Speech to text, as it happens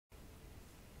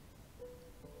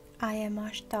I am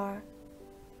Ashtar.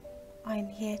 I am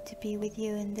here to be with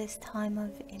you in this time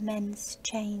of immense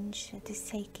change that is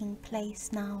taking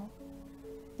place now,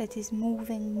 that is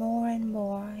moving more and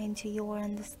more into your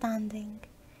understanding,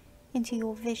 into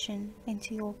your vision,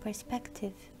 into your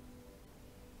perspective.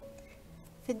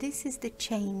 For this is the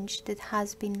change that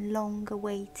has been long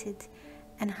awaited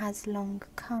and has long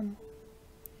come.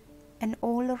 And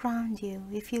all around you,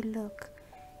 if you look,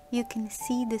 you can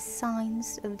see the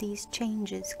signs of these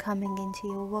changes coming into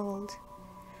your world,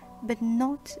 but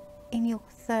not in your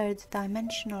third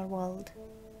dimensional world.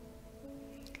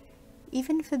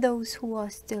 Even for those who are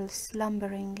still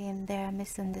slumbering in their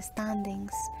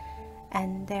misunderstandings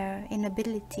and their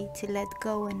inability to let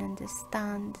go and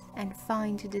understand and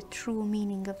find the true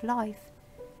meaning of life,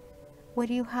 what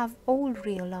you have all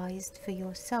realized for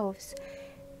yourselves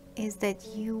is that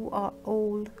you are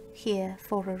all here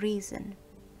for a reason.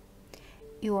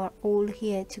 You are all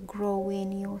here to grow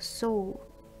in your soul,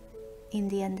 in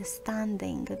the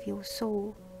understanding of your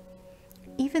soul.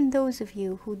 Even those of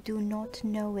you who do not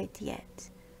know it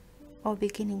yet are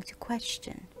beginning to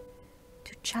question,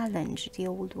 to challenge the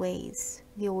old ways,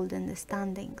 the old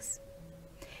understandings.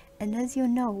 And as you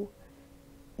know,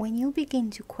 when you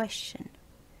begin to question,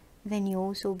 then you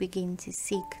also begin to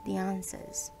seek the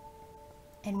answers.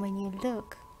 And when you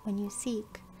look, when you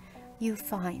seek, you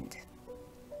find.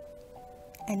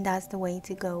 And that's the way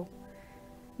to go.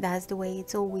 That's the way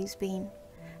it's always been.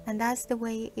 And that's the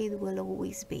way it will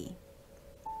always be.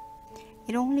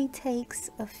 It only takes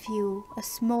a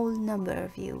small number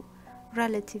of you,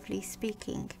 relatively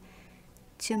speaking,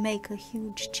 to make a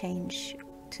huge change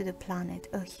to the planet,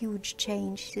 a huge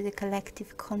change to the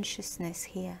collective consciousness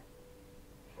here.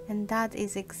 And that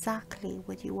is exactly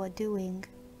what you are doing,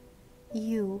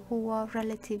 you who are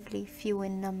relatively few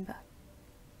in number.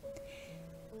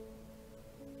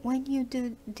 When you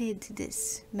did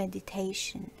this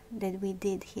meditation that we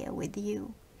did here with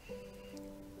you,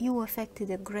 you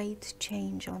affected a great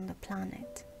change on the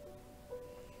planet.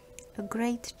 A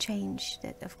great change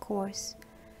that, of course,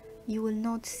 you will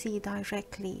not see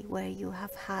directly where you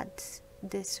have had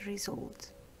this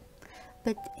result.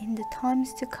 But in the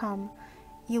times to come,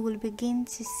 you will begin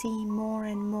to see more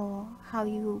and more how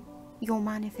your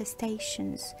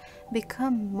manifestations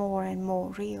become more and more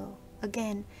real,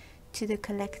 again, to the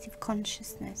collective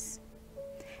consciousness.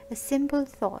 A simple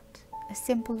thought, a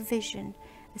simple vision,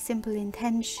 a simple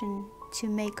intention to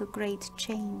make a great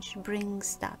change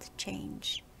brings that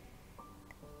change.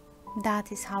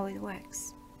 That is how it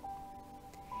works.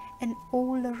 And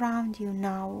all around you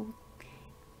now,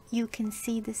 you can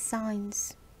see the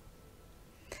signs.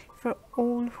 For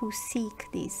all who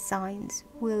seek these signs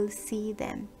will see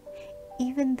them,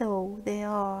 even though they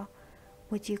are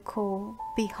what you call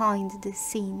behind the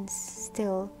scenes.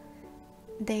 Still,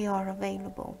 they are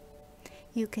available.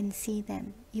 You can see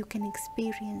them, you can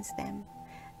experience them.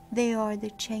 They are the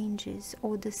changes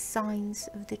or the signs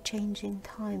of the changing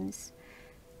times.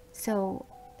 So,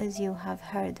 as you have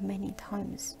heard many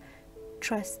times,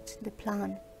 trust the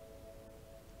plan.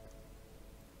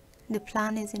 The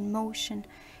plan is in motion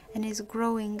and is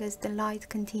growing as the light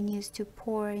continues to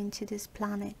pour into this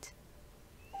planet.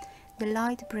 The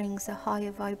light brings a higher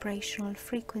vibrational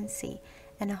frequency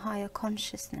and a higher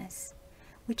consciousness,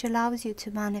 which allows you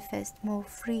to manifest more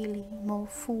freely, more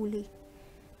fully.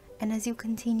 And as you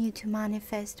continue to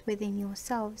manifest within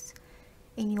yourselves,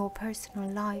 in your personal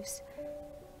lives,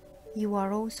 you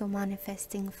are also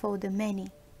manifesting for the many.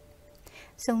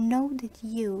 So know that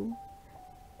you,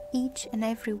 each and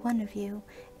every one of you,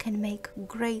 can make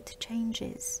great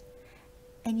changes,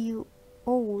 and you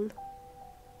all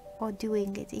are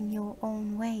doing it in your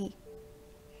own way.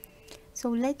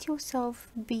 So let yourself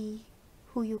be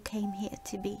who you came here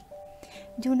to be.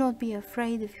 Do not be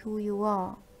afraid of who you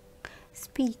are.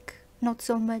 Speak not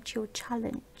so much your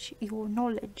challenge, your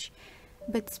knowledge,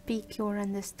 but speak your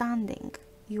understanding,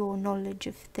 your knowledge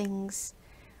of things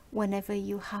whenever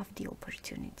you have the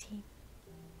opportunity.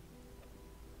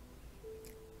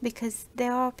 Because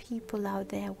there are people out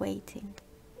there waiting.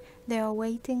 They are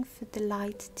waiting for the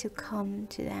light to come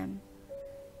to them,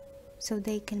 so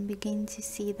they can begin to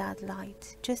see that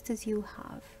light, just as you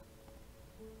have.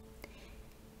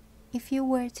 If you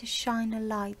were to shine a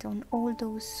light on all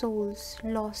those souls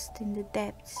lost in the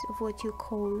depths of what you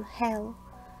call hell,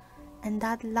 and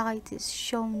that light is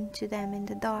shown to them in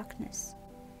the darkness,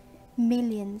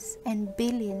 millions and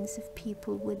billions of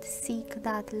people would seek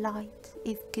that light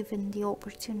if given the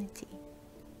opportunity.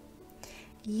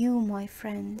 You, my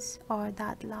friends, are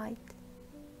that light.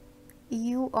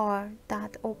 You are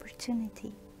that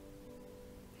opportunity.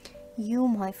 You,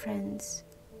 my friends,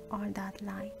 are that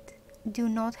light. Do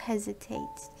not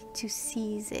hesitate to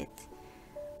seize it,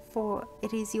 for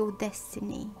it is your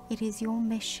destiny, it is your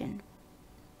mission.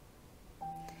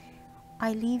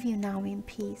 I leave you now in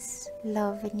peace,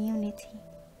 love, and unity.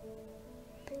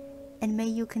 And may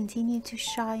you continue to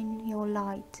shine your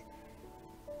light,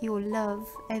 your love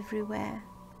everywhere,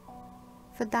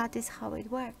 for that is how it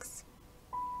works.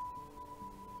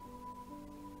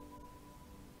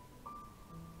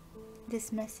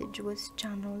 This message was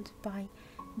channeled by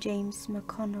James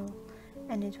McConnell,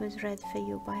 and it was read for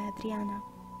you by Adriana.